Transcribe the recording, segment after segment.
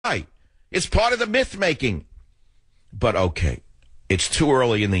It's part of the myth-making. But okay, it's too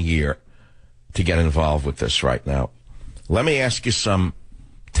early in the year to get involved with this right now. Let me ask you some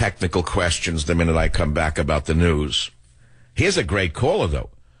technical questions the minute I come back about the news. Here's a great caller, though.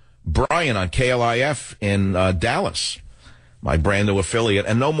 Brian on KLIF in Dallas, my brand new affiliate.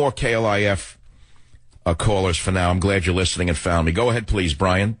 And no more KLIF callers for now. I'm glad you're listening and found me. Go ahead, please,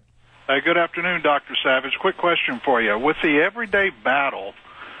 Brian. Good afternoon, Dr. Savage. Quick question for you. With the everyday battle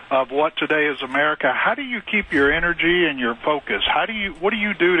of what today is America, how do you keep your energy and your focus? What do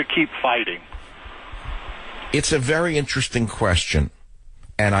you do to keep fighting? It's a very interesting question,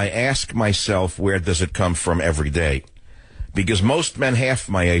 and I ask myself, where does it come from every day? Because most men half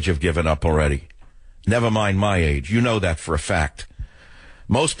my age have given up already. Never mind my age. You know that for a fact.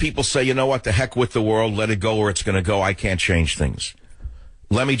 Most people say, you know what, the heck with the world, let it go where it's going to go. I can't change things.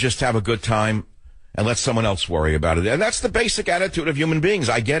 Let me just have a good time and let someone else worry about it. And that's the basic attitude of human beings.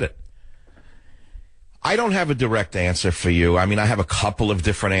 I get it. I don't have a direct answer for you. I mean, I have a couple of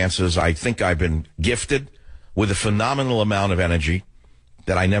different answers. I think I've been gifted with a phenomenal amount of energy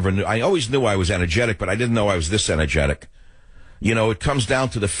that I never knew. I always knew I was energetic, but I didn't know I was this energetic. You know, it comes down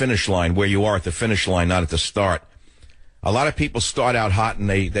to the finish line, where you are at the finish line, not at the start. A lot of people start out hot and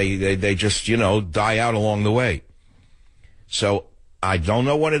they just, you know, die out along the way. So I don't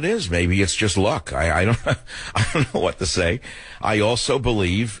know what it is. Maybe it's just luck. I don't know what to say. I also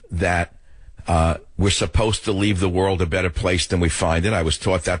believe that we're supposed to leave the world a better place than we find it. I was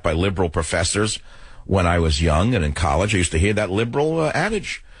taught that by liberal professors when I was young and in college. I used to hear that liberal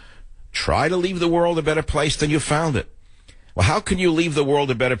adage. Try to leave the world a better place than you found it. Well, how can you leave the world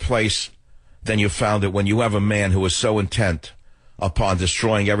a better place than you found it when you have a man who is so intent upon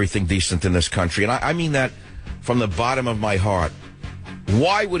destroying everything decent in this country? And I mean that from the bottom of my heart.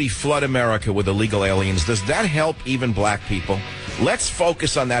 Why would he flood America with illegal aliens? Does that help even black people? Let's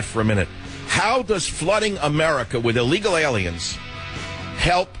focus on that for a minute. How does flooding America with illegal aliens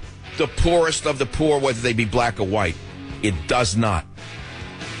help the poorest of the poor, whether they be black or white? It does not.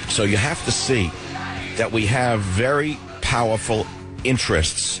 So you have to see that we have very powerful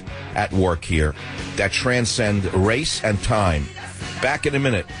interests at work here that transcend race and time. Back in a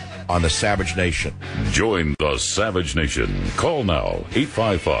minute on the Savage Nation. Join the Savage Nation. Call now,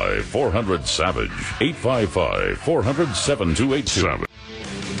 855-400-SAVAGE, 855-400-7282.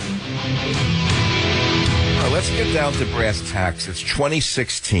 Let's get down to brass tacks. It's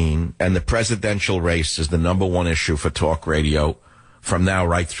 2016, and the presidential race is the number one issue for talk radio from now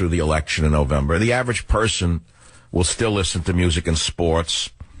right through the election in November. The average person will still listen to music and sports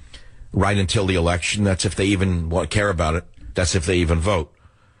right until the election. That's if they even care about it. That's if they even vote.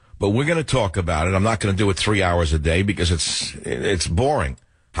 But we're going to talk about it. I'm not going to do it 3 hours a day because it's boring.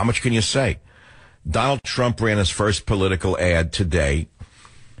 How much can you say? Donald Trump ran his first political ad today,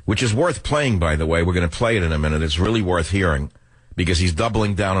 which is worth playing, by the way. We're going to play it in a minute. It's really worth hearing because he's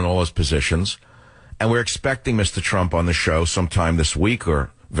doubling down on all his positions. And we're expecting Mr. Trump on the show sometime this week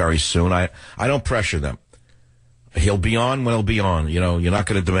or very soon. I don't pressure them. He'll be on when he'll be on. You know, you're not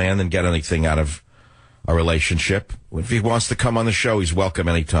going to demand and get anything out of a relationship. If he wants to come on the show, he's welcome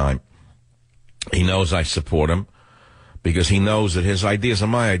anytime. He knows I support him because he knows that his ideas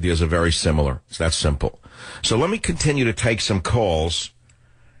and my ideas are very similar. It's that simple. So let me continue to take some calls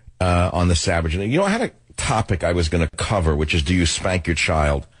on the Savage. You know, I had a topic I was going to cover, which is, do you spank your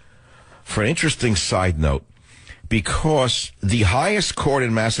child? For an interesting side note, because the highest court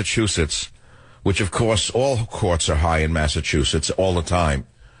in Massachusetts, which, of course, all courts are high in Massachusetts all the time.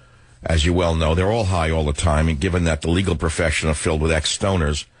 As you well know, they're all high all the time, and given that the legal profession are filled with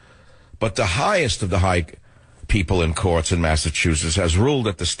ex-stoners. But the highest of the high people in courts in Massachusetts has ruled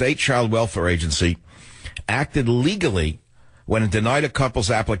that the State Child Welfare Agency acted legally when it denied a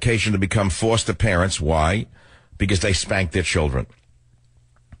couple's application to become foster parents. Why? Because they spanked their children.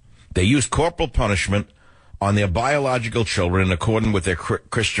 They used corporal punishment on their biological children in accordance with their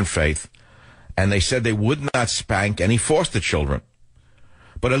Christian faith. And they said they would not spank any foster children.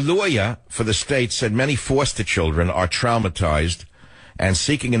 But a lawyer for the state said many foster children are traumatized, and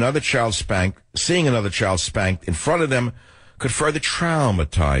seeing another child spanked in front of them could further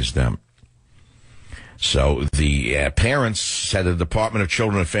traumatize them. So the parents said the Department of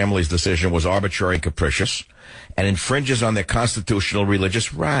Children and Families' decision was arbitrary and capricious and infringes on their constitutional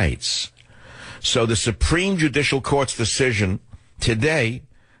religious rights. So the Supreme Judicial Court's decision today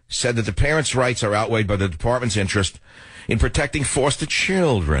said that the parents' rights are outweighed by the department's interest in protecting foster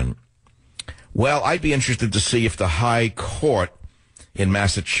children. Well, I'd be interested to see if the High Court in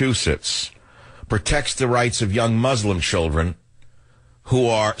Massachusetts protects the rights of young Muslim children who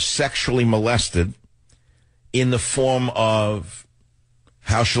are sexually molested in the form of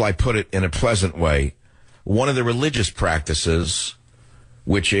how shall I put it in a pleasant way, one of the religious practices,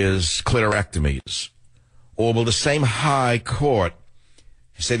 which is clitorectomies? Or will the same high court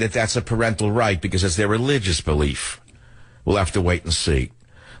say that that's a parental right because it's their religious belief? We'll have to wait and see.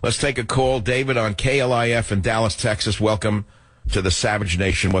 Let's take a call. David on KLIF in Dallas, Texas. Welcome to the Savage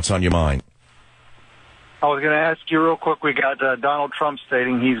Nation. What's on your mind? I was going to ask you real quick. We got Donald Trump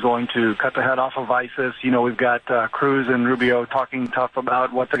stating he's going to cut the head off of ISIS. You know, we've got Cruz and Rubio talking tough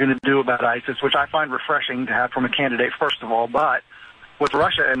about what they're going to do about ISIS, which I find refreshing to have from a candidate, first of all. But with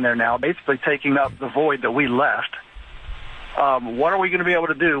Russia in there now, basically taking up the void that we left, what are we going to be able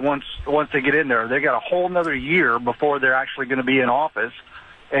to do once they get in there? They got a whole another year before they're actually going to be in office,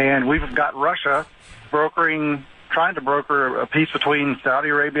 and we've got Russia trying to broker a peace between Saudi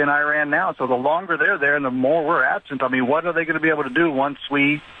Arabia and Iran now. So the longer they're there and the more we're absent, I mean, what are they going to be able to do once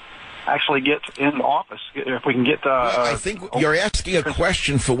we actually get in office? If we can get... I think you're asking a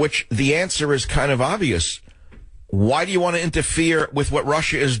question for which the answer is kind of obvious. Why do you want to interfere with what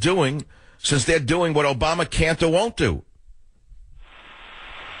Russia is doing, since they're doing what Obama can't or won't do?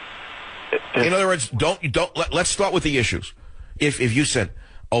 In other words, let's start with the issues. If you said,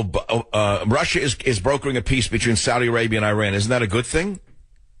 Russia is brokering a peace between Saudi Arabia and Iran, isn't that a good thing?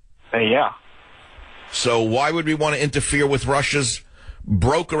 Yeah. So why would we want to interfere with Russia's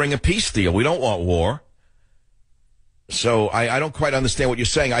brokering a peace deal? We don't want war. So I don't quite understand what you're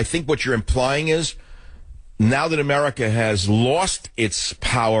saying. I think what you're implying is, now that America has lost its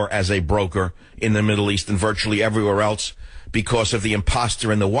power as a broker in the Middle East and virtually everywhere else because of the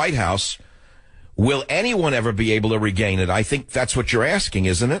imposter in the White House, will anyone ever be able to regain it? I think that's what you're asking,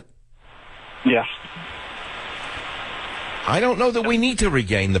 isn't it? Yes. I don't know that we need to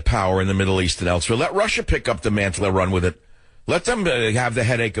regain the power in the Middle East and elsewhere. Let Russia pick up the mantle and run with it. Let them have the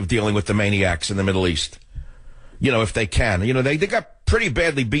headache of dealing with the maniacs in the Middle East. You know, if they can. You know, they got pretty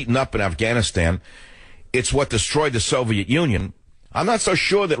badly beaten up in Afghanistan. It's what destroyed the Soviet Union. I'm not so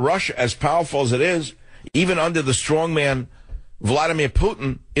sure that Russia, as powerful as it is, even under the strongman Vladimir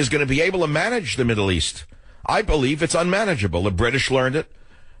Putin, is going to be able to manage the Middle East. I believe it's unmanageable. The British learned it.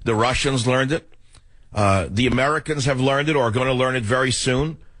 The Russians learned it. The Americans have learned it or are going to learn it very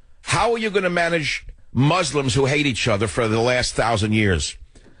soon. How are you going to manage Muslims who hate each other for the last 1,000 years?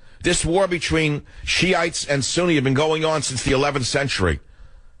 This war between Shiites and Sunni have been going on since the 11th century.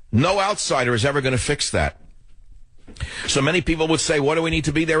 No outsider is ever going to fix that. So many people would say, what do we need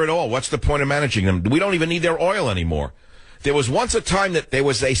to be there at all? What's the point of managing them? We don't even need their oil anymore. There was once a time that there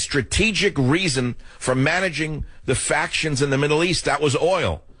was a strategic reason for managing the factions in the Middle East. That was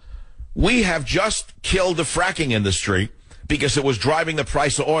oil. We have just killed the fracking industry because it was driving the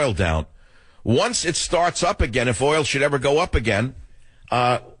price of oil down. Once it starts up again, if oil should ever go up again,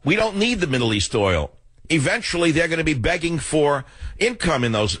 we don't need the Middle East oil. Eventually, they're going to be begging for income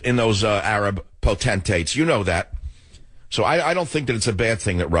in those Arab potentates. You know that. So I don't think that it's a bad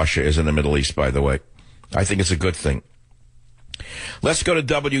thing that Russia is in the Middle East, by the way. I think it's a good thing. Let's go to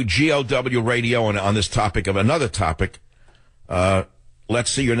WGOW Radio and on this topic of another topic. Let's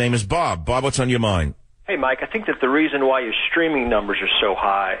see. Your name is Bob. Bob, what's on your mind? Hey, Mike, I think that the reason why your streaming numbers are so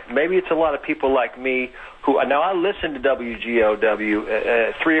high, maybe it's a lot of people like me who, now I listen to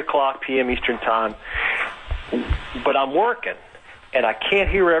WGOW at 3 o'clock p.m. Eastern Time, but I'm working, and I can't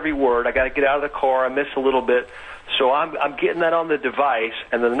hear every word. I got to get out of the car. I miss a little bit. So I'm getting that on the device,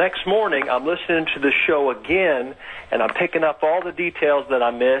 and the next morning I'm listening to the show again, and I'm picking up all the details that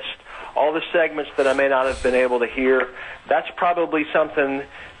I missed, all the segments that I may not have been able to hear. That's probably something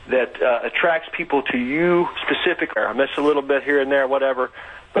that attracts people to you specifically. I miss a little bit here and there, whatever.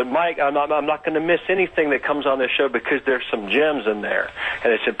 But, Mike, I'm not going to miss anything that comes on this show because there's some gems in there.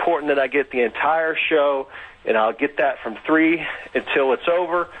 And it's important that I get the entire show, and I'll get that from 3 until it's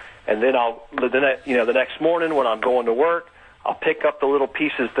over. And then the next morning when I'm going to work, I'll pick up the little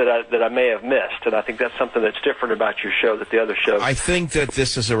pieces that I may have missed. And I think that's something that's different about your show that the other shows. I think that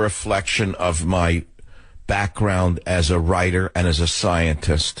this is a reflection of my background as a writer and as a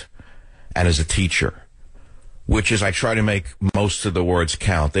scientist and as a teacher, which is I try to make most of the words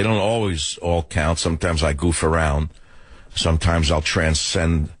count. They don't always all count. Sometimes I goof around. Sometimes I'll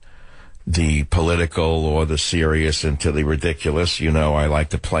transcend the political or the serious into the ridiculous. You know, I like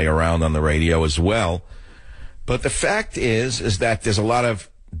to play around on the radio as well. But the fact is that there's a lot of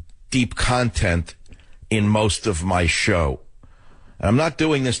deep content in most of my show. And I'm not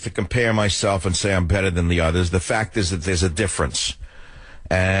doing this to compare myself and say I'm better than the others. The fact is that there's a difference.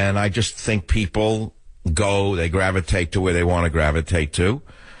 And I just think people they gravitate to where they want to gravitate to.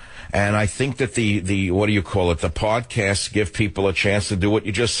 And I think that the what do you call it? The podcasts give people a chance to do what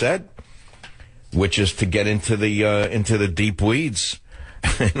you just said, which is to get into the deep weeds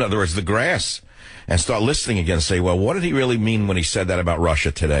in other words, the grass, and start listening again and say, well, what did he really mean when he said that about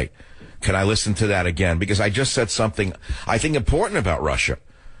Russia today? Can I listen to that again? Because I just said something I think important about Russia.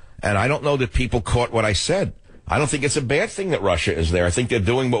 And I don't know that people caught what I said. I don't think it's a bad thing that Russia is there. I think they're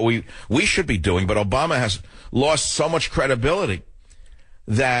doing what we should be doing. But Obama has lost so much credibility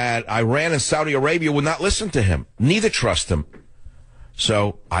that Iran and Saudi Arabia would not listen to him. Neither trust him.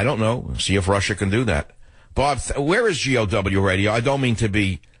 So I don't know. See if Russia can do that. Bob, where is GOW Radio? I don't mean to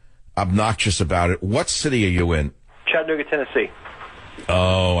be obnoxious about it. What city are you in? Chattanooga, Tennessee.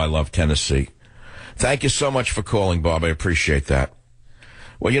 Oh, I love Tennessee. Thank you so much for calling, Bob. I appreciate that.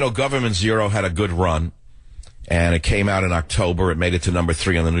 Well, you know, Government Zero had a good run, and it came out in October. It made it to number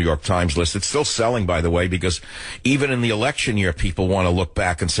 3 on the New York Times list. It's still selling, by the way, because even in the election year, people want to look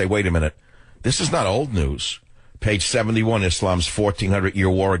back and say, wait a minute, this is not old news. Page 71, Islam's 1,400-year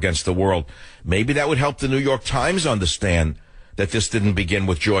war against the world. Maybe that would help the New York Times understand that this didn't begin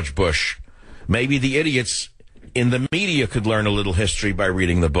with George Bush. Maybe the idiots in the media could learn a little history by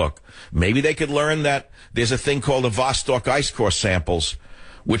reading the book. Maybe they could learn that there's a thing called the Vostok ice core samples,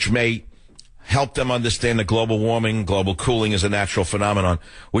 which may help them understand that global warming, global cooling is a natural phenomenon,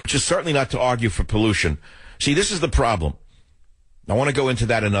 which is certainly not to argue for pollution. See, this is the problem. I want to go into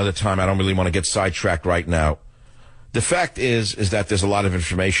that another time. I don't really want to get sidetracked right now. The fact is that there's a lot of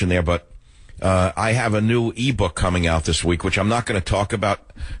information there, but I have a new ebook coming out this week, which I'm not going to talk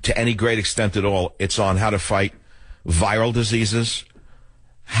about to any great extent at all. It's on how to fight viral diseases,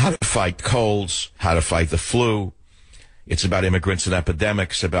 how to fight colds, how to fight the flu. It's about immigrants and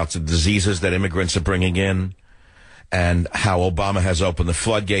epidemics, about the diseases that immigrants are bringing in, and how Obama has opened the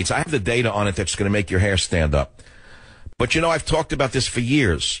floodgates. I have the data on it that's going to make your hair stand up. But, you know, I've talked about this for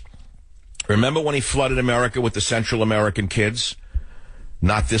years. Remember when he flooded America with the Central American kids?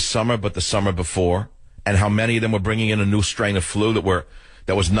 Not this summer, but the summer before. And how many of them were bringing in a new strain of flu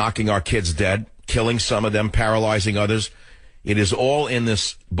that was knocking our kids dead, killing some of them, paralyzing others. It is all in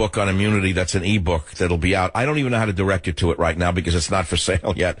this book on immunity. That's an ebook that'll be out. I don't even know how to direct you to it right now because it's not for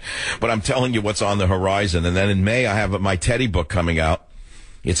sale yet. But I'm telling you what's on the horizon. And then in May, I have my Teddy book coming out.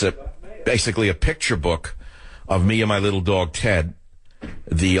 It's basically a picture book of me and my little dog, Ted,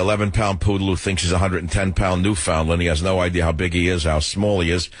 the 11-pound poodle who thinks he's a 110-pound Newfoundland. He has no idea how big he is, how small he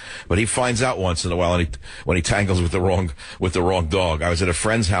is, but he finds out once in a while when he tangles with the wrong dog. I was at a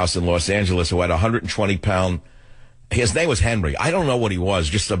friend's house in Los Angeles who had a 120-pound. His name was Henry. I don't know what he was,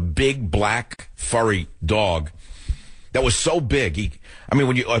 just a big black furry dog that was so big.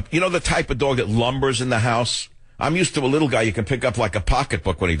 When you know the type of dog that lumbers in the house. I'm used to a little guy you can pick up like a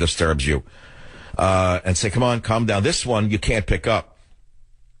pocketbook when he disturbs you, and say, "Come on, calm down." This one you can't pick up.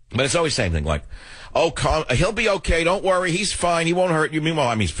 But it's always the same thing, like, oh, he'll be okay, don't worry, he's fine, he won't hurt you.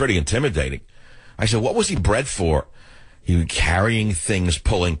 Meanwhile, he's pretty intimidating. I said, what was he bred for? He was carrying things,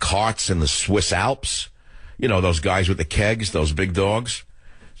 pulling carts in the Swiss Alps. You know, those guys with the kegs, those big dogs.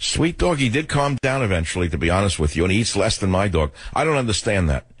 Sweet dog, he did calm down eventually, to be honest with you, and he eats less than my dog. I don't understand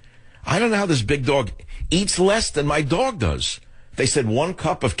that. I don't know how this big dog eats less than my dog does. They said 1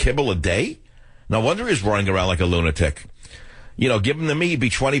 cup of kibble a day? No wonder he's running around like a lunatic. You know, give him to me, he'd be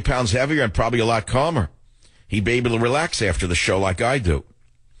 20 pounds heavier and probably a lot calmer. He'd be able to relax after the show like I do.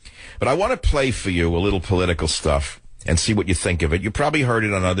 But I want to play for you a little political stuff and see what you think of it. You probably heard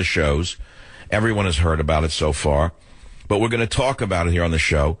it on other shows. Everyone has heard about it so far. But we're going to talk about it here on the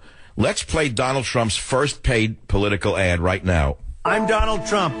show. Let's play Donald Trump's first paid political ad right now. I'm Donald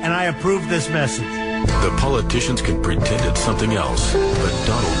Trump, and I approve this message. The politicians can pretend it's something else, but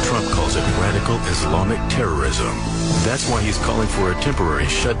Donald Trump calls it radical Islamic terrorism. That's why he's calling for a temporary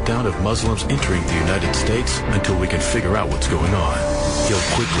shutdown of Muslims entering the United States until we can figure out what's going on.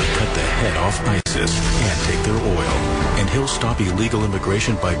 He'll quickly cut the head off ISIS and take their oil. And he'll stop illegal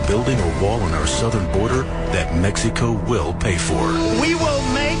immigration by building a wall on our southern border that Mexico will pay for. We will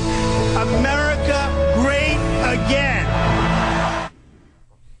make America great again.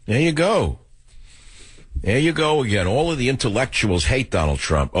 There you go. There you go again. All of the intellectuals hate Donald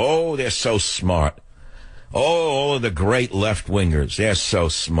Trump. Oh, they're so smart. Oh, all of the great left-wingers, they're so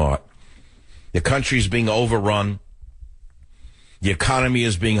smart. The country's being overrun. The economy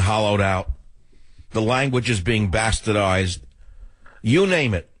is being hollowed out. The language is being bastardized. You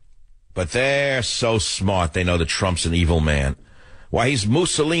name it. But they're so smart, they know that Trump's an evil man. Why, he's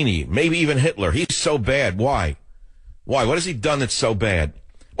Mussolini, maybe even Hitler. He's so bad. Why? Why? What has he done that's so bad?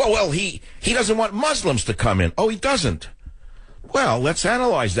 Well, he doesn't want Muslims to come in. Oh, he doesn't. Well, let's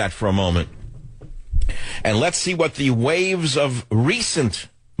analyze that for a moment. And let's see what the waves of recent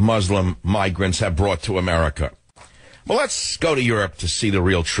Muslim migrants have brought to America. Well, let's go to Europe to see the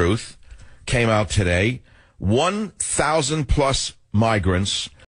real truth. Came out today. 1,000 plus migrants